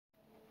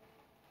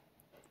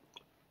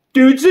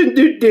Dudes and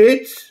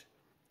dudettes.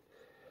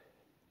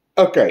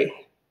 Okay.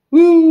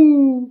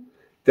 Woo!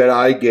 Did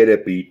I get a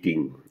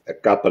beating? A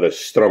couple of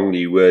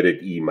strongly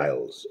worded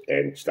emails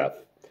and stuff.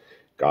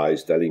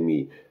 Guys telling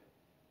me,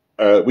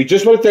 we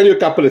just want to tell you a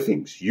couple of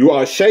things. You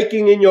are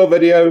shaking in your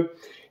video.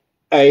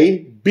 A.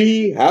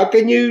 B. How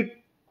can you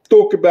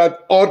talk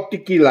about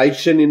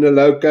articulation in a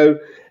loco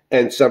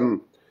and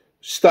some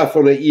stuff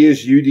on an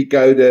ESU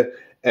decoder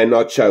and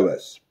not show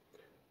us?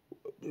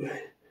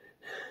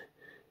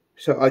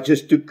 So I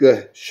just took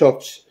the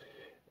shots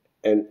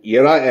and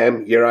here I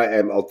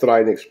am. I'll try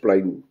and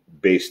explain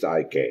best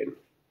I can.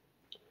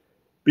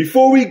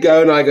 Before we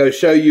go and I go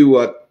show you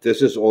what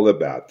this is all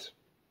about.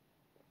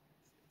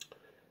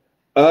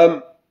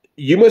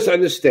 You must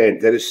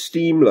understand that a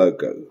steam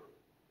loco,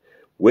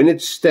 when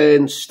it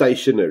stands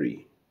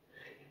stationary,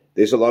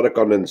 there's a lot of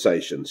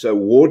condensation. So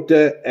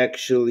water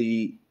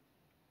actually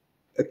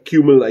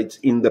accumulates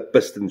in the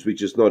pistons,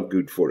 which is not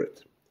good for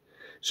it.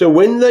 So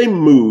when they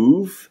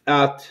move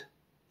out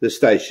the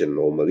station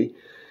normally,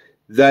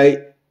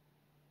 the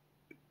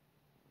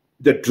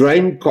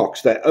drain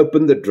cocks, they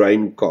open the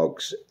drain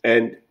cocks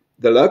and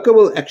the loco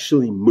will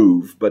actually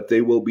move, but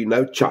there will be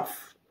no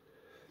chuff.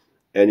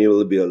 And there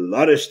will be a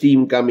lot of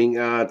steam coming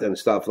out and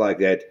stuff like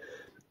that.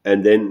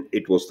 And then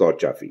it will start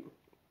chuffing.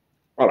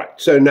 All right,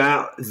 so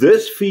now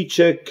this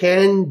feature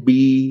can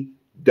be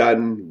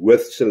done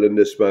with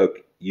cylinder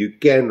smoke. You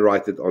can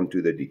write it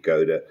onto the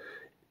decoder.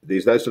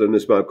 There's no cylinder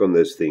smoke on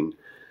this thing.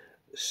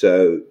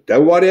 So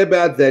don't worry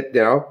about that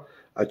now.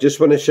 I just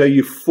want to show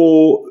you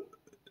for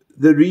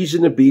the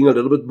reason of being a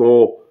little bit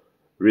more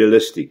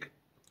realistic.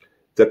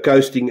 The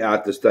coasting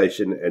out the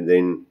station and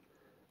then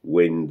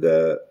when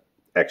the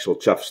actual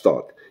chuff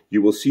start,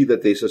 you will see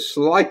that there's a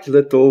slight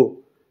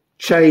little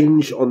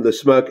change on the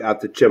smoke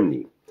out the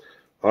chimney.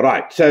 All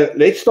right, so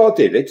let's start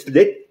there.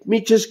 Let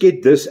me just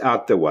get this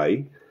out the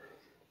way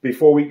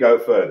before we go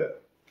further.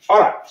 All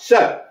right,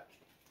 so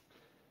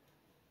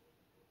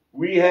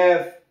we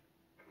have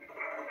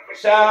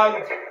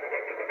sound,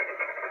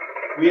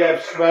 we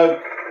have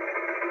smoke,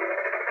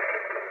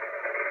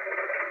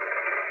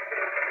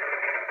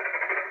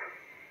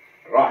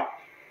 right.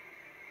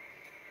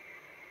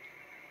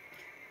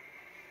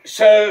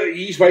 So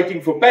he's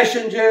waiting for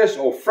passengers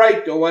or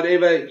freight or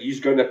whatever. He's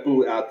going to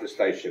pull out the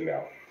station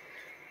now.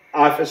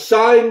 I've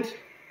assigned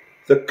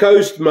the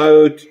coast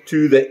mode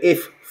to the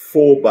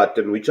F4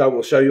 button, which I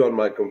will show you on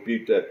my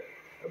computer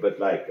a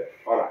bit later.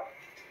 All right.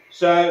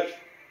 So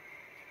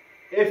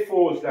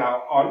F4 is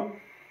now on,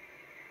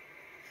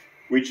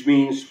 which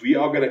means we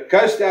are going to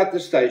coast out the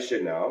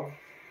station now,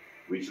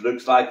 which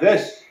looks like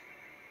this.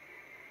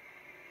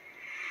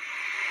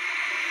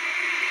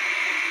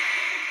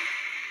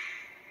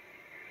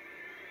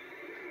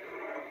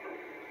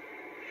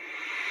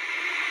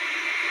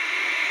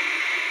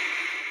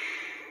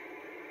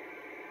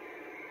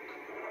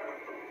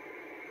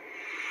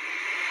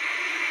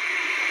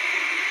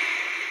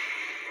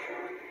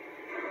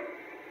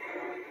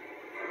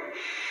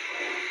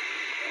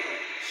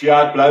 See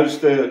how it blows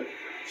the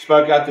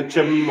smoke out the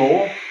chimney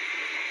more?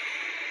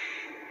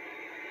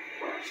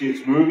 See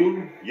it's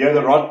moving. Hear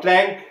the rod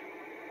clank?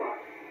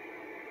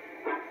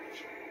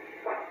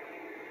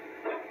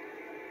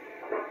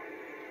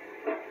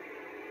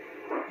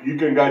 You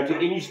can go to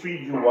any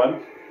speed you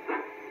want.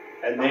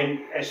 And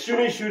then as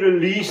soon as you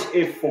release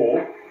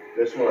F4,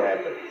 this will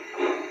happen.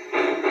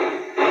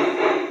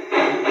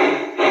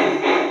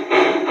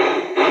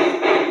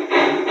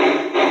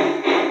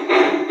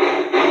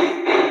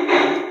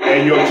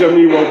 And your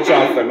chimney will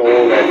chuff and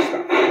all that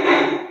stuff.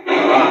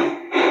 Alright.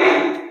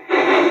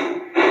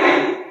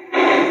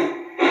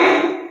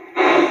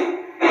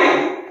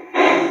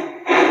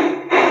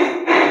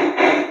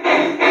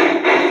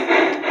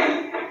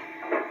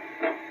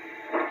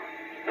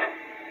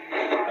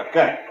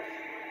 Okay.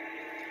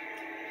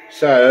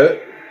 So,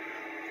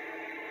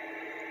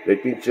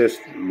 let me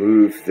just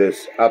move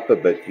this up a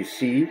bit. You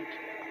see,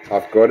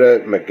 I've got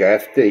a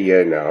McGafter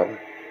here now,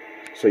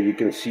 so you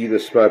can see the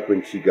smoke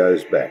when she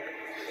goes back.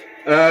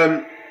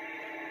 I'm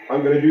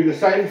going to do the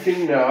same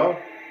thing now.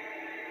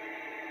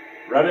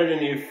 Run it in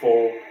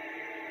F4.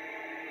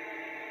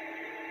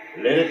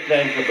 Let it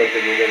clank a bit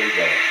and then let it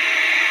go.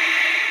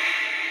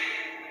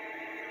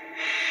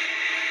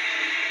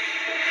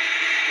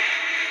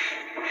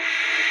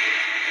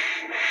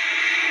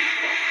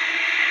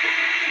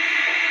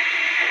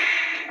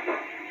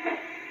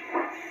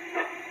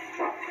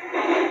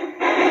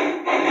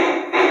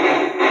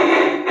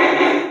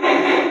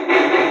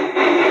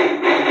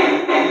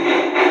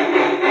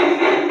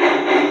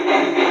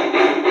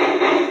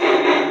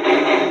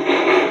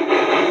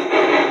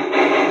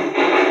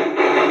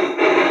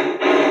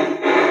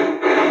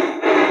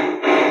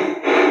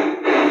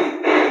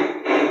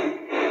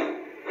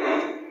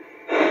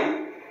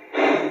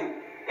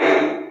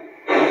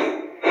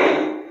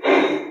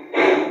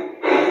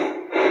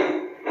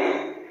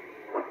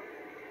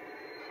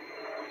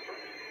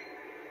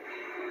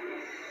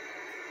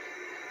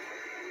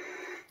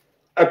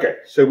 Okay,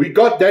 so we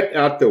got that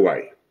out the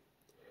way.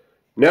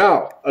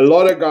 Now, a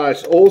lot of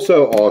guys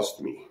also asked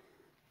me,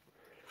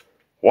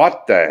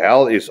 What the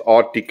hell is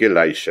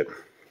articulation?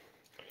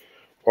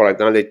 All right,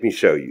 now let me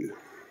show you.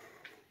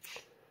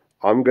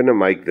 I'm going to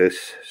make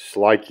this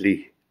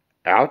slightly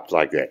out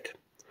like that.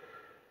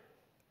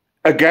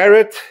 A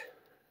garret,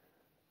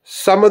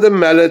 some of the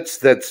mallets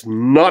that's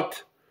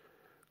not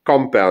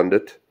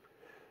compounded,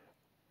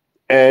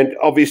 and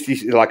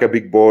obviously like a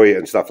big boy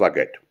and stuff like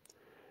that,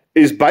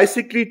 is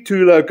basically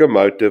two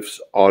locomotives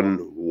on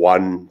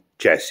one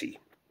chassis.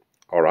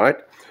 All right,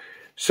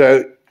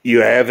 so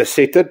you have a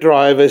set of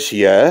drivers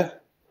here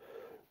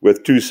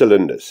with 2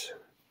 cylinders,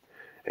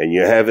 and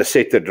you have a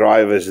set of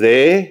drivers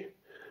there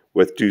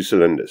with 2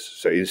 cylinders.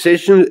 So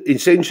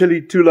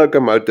essentially 2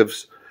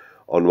 locomotives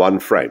on one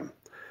frame.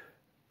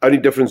 Only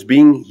difference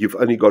being you've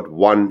only got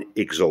one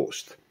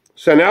exhaust.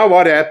 So now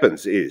what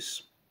happens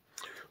is,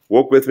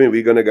 walk with me,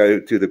 we're going to go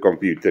to the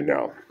computer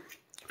now.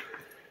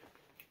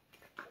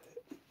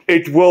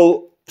 It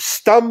will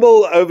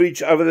stumble over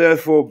each other,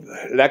 for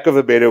lack of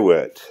a better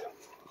word.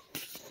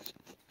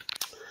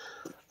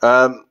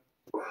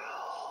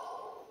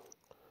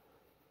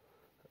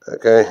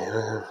 Okay.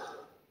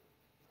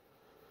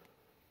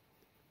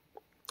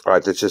 All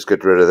right, let's just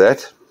get rid of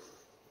that.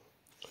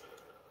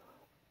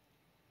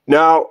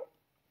 Now,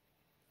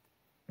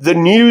 the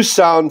new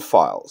sound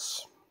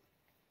files,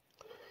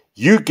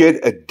 you get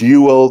a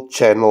dual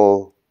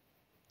channel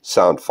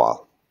sound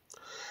file.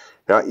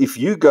 Now, if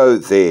you go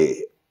there,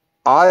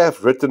 I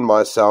have written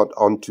my sound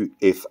onto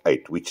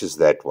F8, which is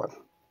that one.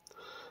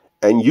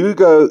 And you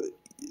go,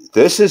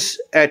 this is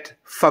at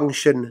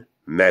function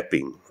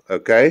mapping,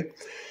 okay?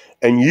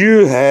 And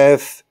you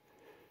have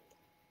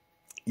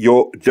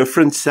your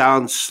different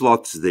sound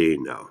slots there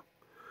now.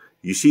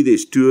 You see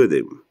there's 2 of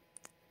them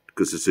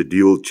because it's a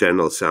dual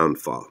channel sound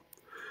file.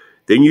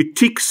 Then you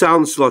tick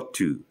sound slot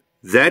 2.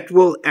 That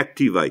will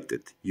activate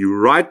it. You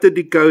write the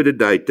decoder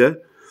data.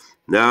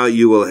 Now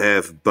you will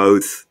have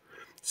both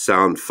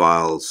sound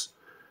files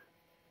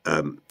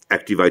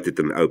activated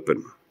and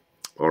open.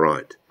 All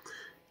right.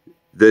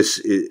 This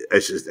is,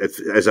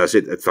 as I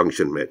said, at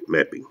function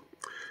mapping.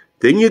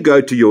 Then you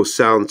go to your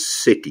sound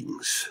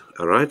settings.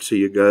 All right. So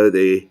you go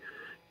there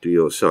to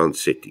your sound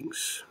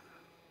settings.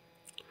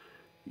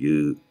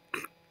 You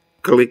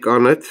click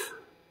on it.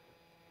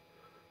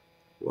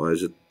 Why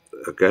is it?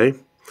 Okay.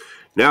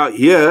 Now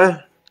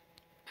here,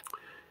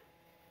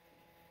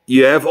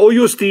 you have all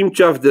your steam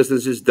chuff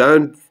distances.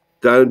 Don't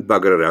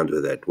bugger around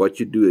with that. What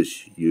you do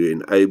is you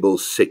enable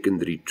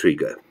secondary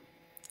trigger.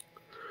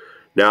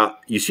 Now,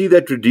 you see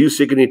that reduce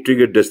secondary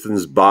trigger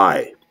distance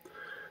by.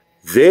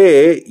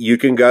 There, you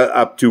can go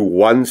up to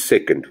 1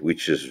 second,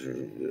 which is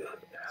a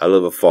hell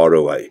of a far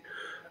away.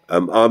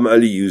 I'm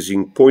only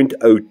using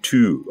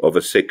 0.02 of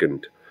a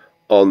second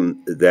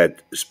on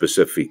that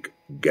specific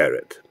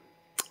garret.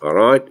 All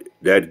right,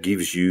 that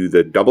gives you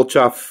the double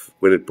chuff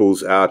when it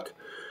pulls out.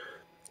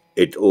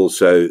 It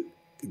also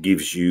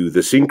gives you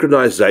the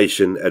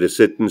synchronization at a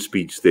certain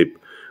speed step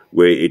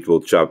where it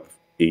will chuff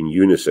in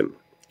unison.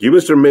 You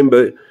must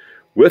remember,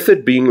 with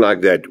it being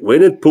like that,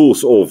 when it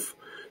pulls off,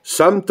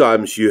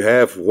 sometimes you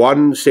have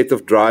one set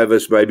of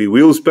drivers maybe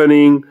wheel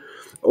spinning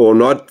or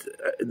not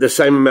the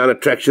same amount of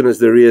traction as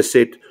the rear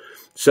set.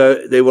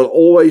 So there will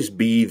always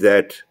be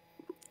that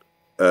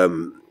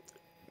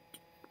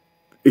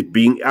it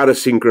being out of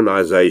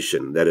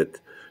synchronization, that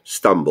it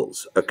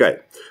stumbles. Okay,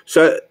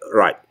 so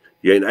right,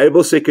 you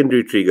enable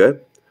secondary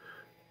trigger,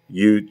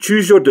 you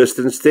choose your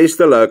distance, test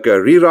the loco,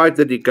 rewrite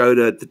the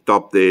decoder at the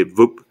top there,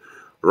 whoop,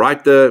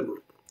 write the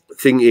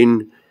thing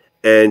in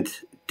and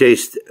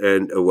test,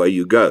 and away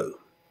you go.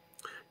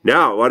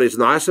 Now, what is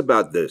nice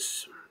about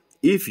this,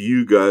 if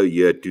you go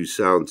here to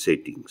sound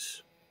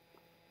settings,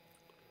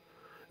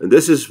 and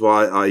this is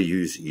why I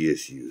use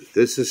ESU.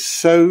 This is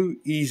so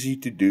easy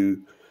to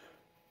do,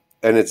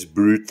 and it's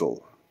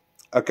brutal.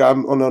 Okay,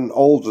 I'm on an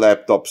old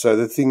laptop, so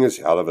the thing is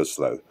hell of a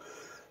slow.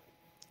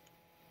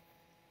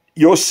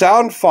 Your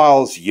sound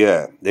files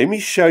here, let me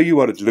show you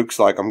what it looks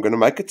like. I'm going to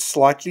make it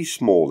slightly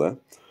smaller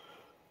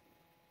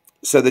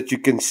so that you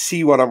can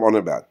see what I'm on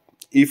about.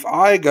 If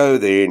I go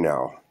there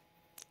now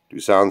to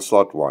sound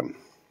slot 1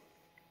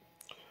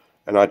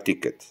 and I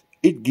tick it,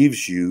 it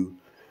gives you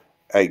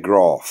a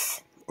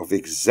graph of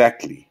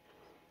exactly,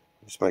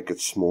 let's make it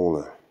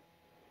smaller,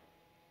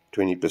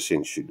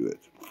 20% should do it.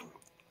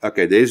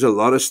 Okay, there's a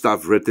lot of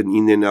stuff written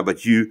in there now,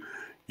 but you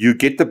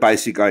get the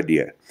basic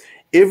idea.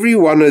 Every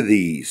one of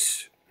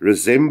these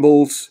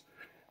resembles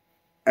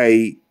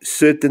a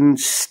certain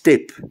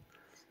step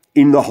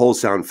in the whole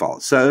sound file.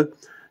 So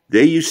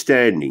there you're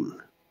standing,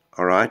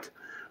 all right?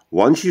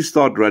 Once you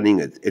start running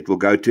it, it will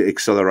go to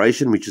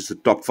acceleration, which is the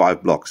top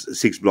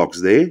 6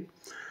 blocks there.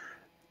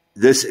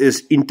 This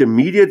is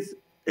intermediate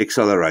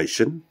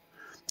acceleration.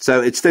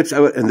 So it steps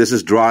over, and this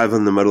is drive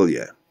in the middle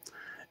here.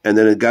 And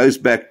then it goes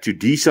back to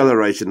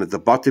deceleration at the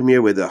bottom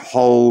here where the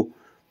whole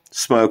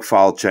smoke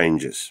file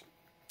changes.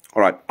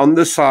 All right, on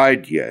the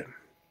side here,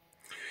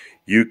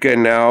 you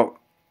can now,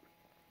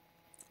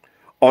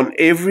 on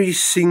every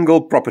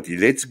single property,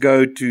 let's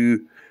go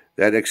to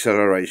that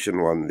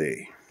acceleration one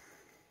there.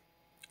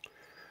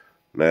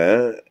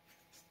 Now,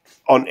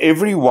 on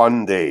every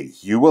one there,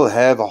 you will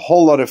have a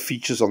whole lot of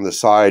features on the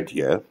side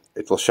here.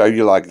 It will show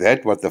you like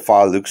that, what the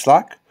file looks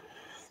like.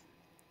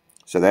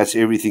 So that's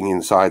everything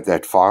inside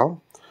that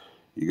file.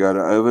 You go to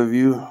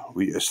overview.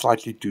 We are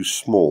slightly too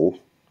small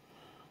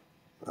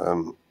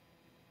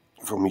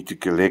for me to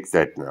collect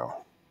that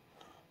now.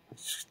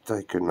 Let's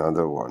take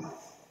another one.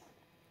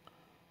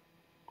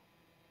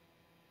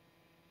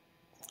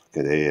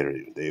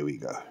 Okay, there we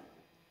go.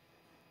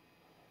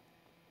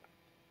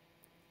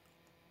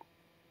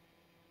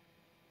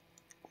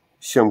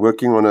 See, I'm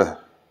working on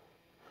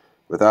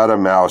without a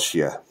mouse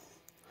here.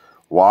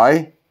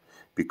 Why?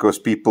 Because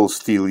people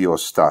steal your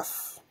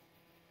stuff.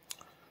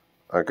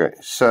 Okay,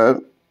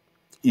 so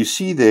you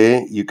see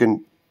there, you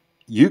can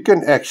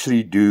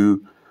actually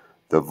do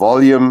the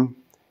volume,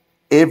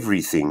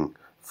 everything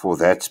for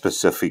that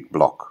specific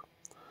block.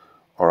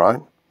 All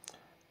right.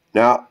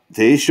 Now,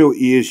 there's your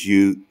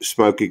ESU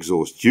smoke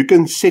exhaust. You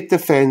can set the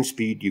fan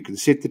speed, you can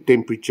set the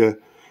temperature,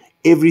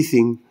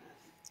 everything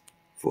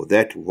for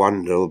that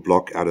one little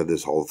block out of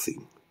this whole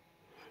thing.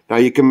 Now,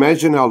 you can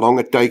imagine how long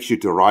it takes you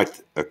to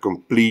write a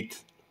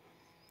complete,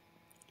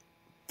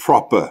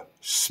 proper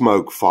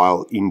smoke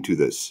file into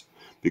this,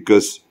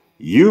 because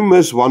you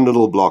miss one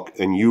little block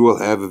and you will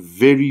have a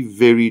very,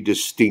 very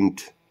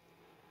distinct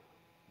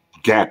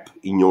gap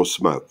in your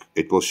smoke.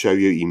 It will show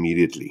you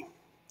immediately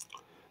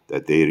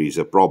that there is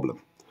a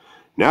problem.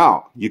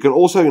 Now, you can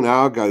also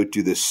now go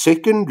to the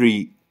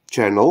secondary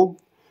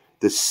channel,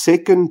 the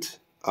second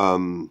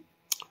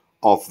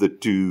of the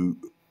two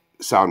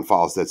sound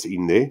files that's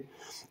in there,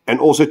 and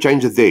also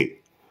change it there.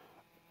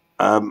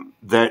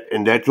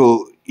 That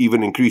will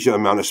even increase your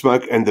amount of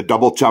smoke, and the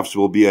double chuffs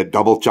will be a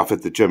double chuff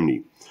at the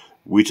chimney,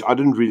 which I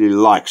didn't really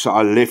like, so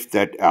I left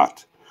that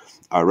out.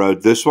 I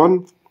wrote this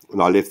one,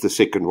 and I left the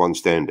second one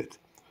standard.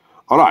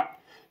 All right,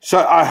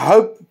 so I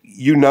hope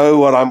you know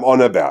what I'm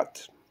on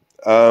about.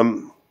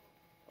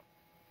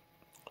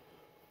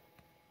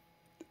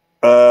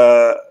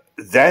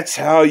 That's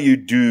how you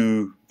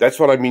do, that's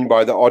what I mean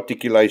by the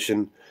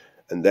articulation,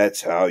 and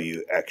that's how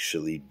you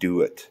actually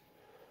do it,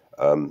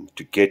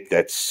 to get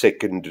that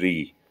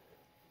secondary,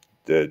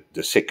 the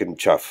second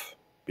chuff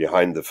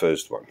behind the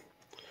first one.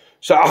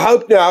 So I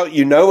hope now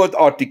you know what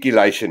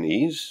articulation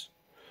is,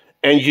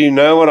 and you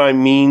know what I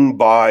mean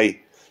by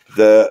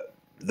the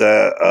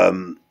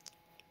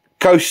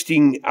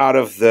coasting out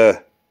of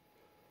the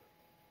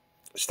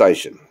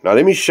station. Now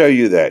let me show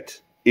you that.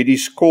 It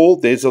is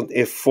called, there's on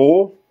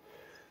F4,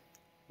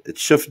 it's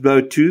shift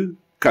mode 2,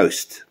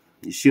 coast.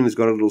 You see it's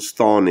got a little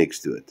star next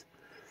to it.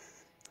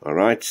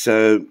 Alright,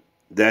 so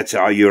that's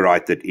how you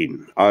write it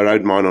in. I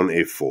wrote mine on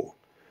F4.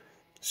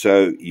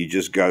 So you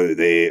just go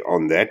there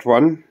on that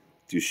one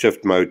to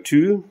shift mode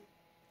 2,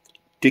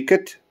 tick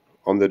it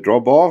on the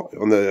drawbar,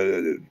 on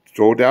the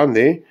drawdown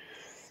there,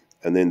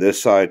 and then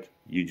this side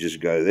you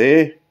just go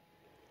there,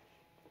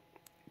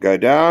 go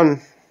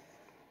down,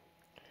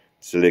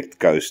 select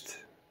coast,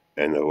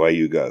 and away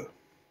you go.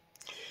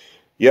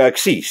 Yeah, I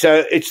see.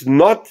 So it's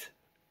not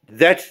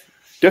that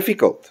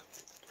difficult.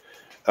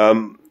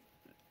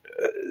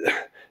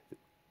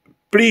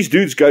 Please,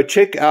 dudes, go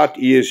check out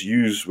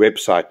ESU's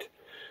website.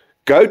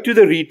 Go to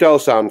the retail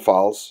sound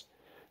files.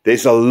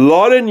 There's a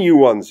lot of new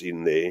ones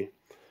in there.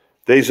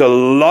 There's a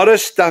lot of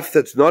stuff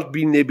that's not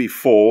been there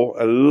before,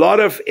 a lot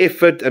of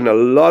effort and a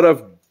lot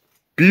of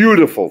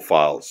beautiful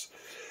files.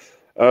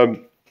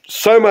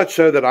 So much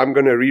so that I'm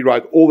going to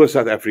rewrite all the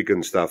South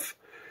African stuff.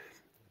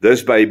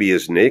 This baby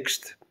is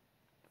next.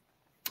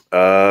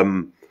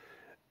 And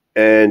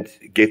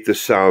get the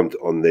sound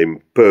on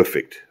them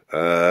perfect.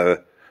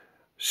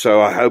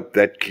 So I hope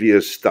that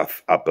clears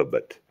stuff up a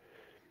bit.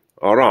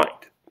 All right.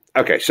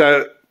 Okay,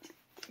 so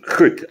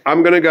good.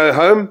 I'm going to go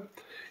home.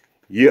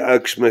 You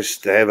oaks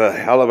must have a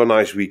hell of a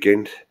nice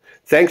weekend.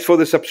 Thanks for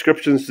the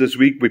subscriptions this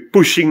week. We're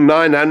pushing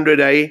 900,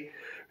 eh?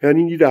 We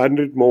only need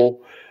 100 more,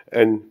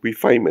 and we're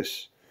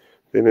famous.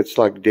 Then it's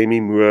like Demi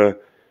Moore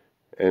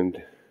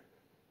and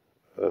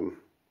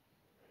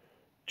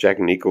Jack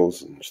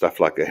Nichols and stuff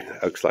like that.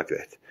 Oaks like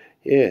that.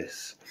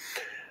 Yes.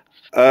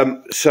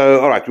 So,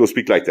 all right, we'll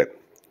speak later.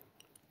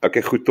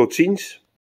 Okay, goed, tot ziens.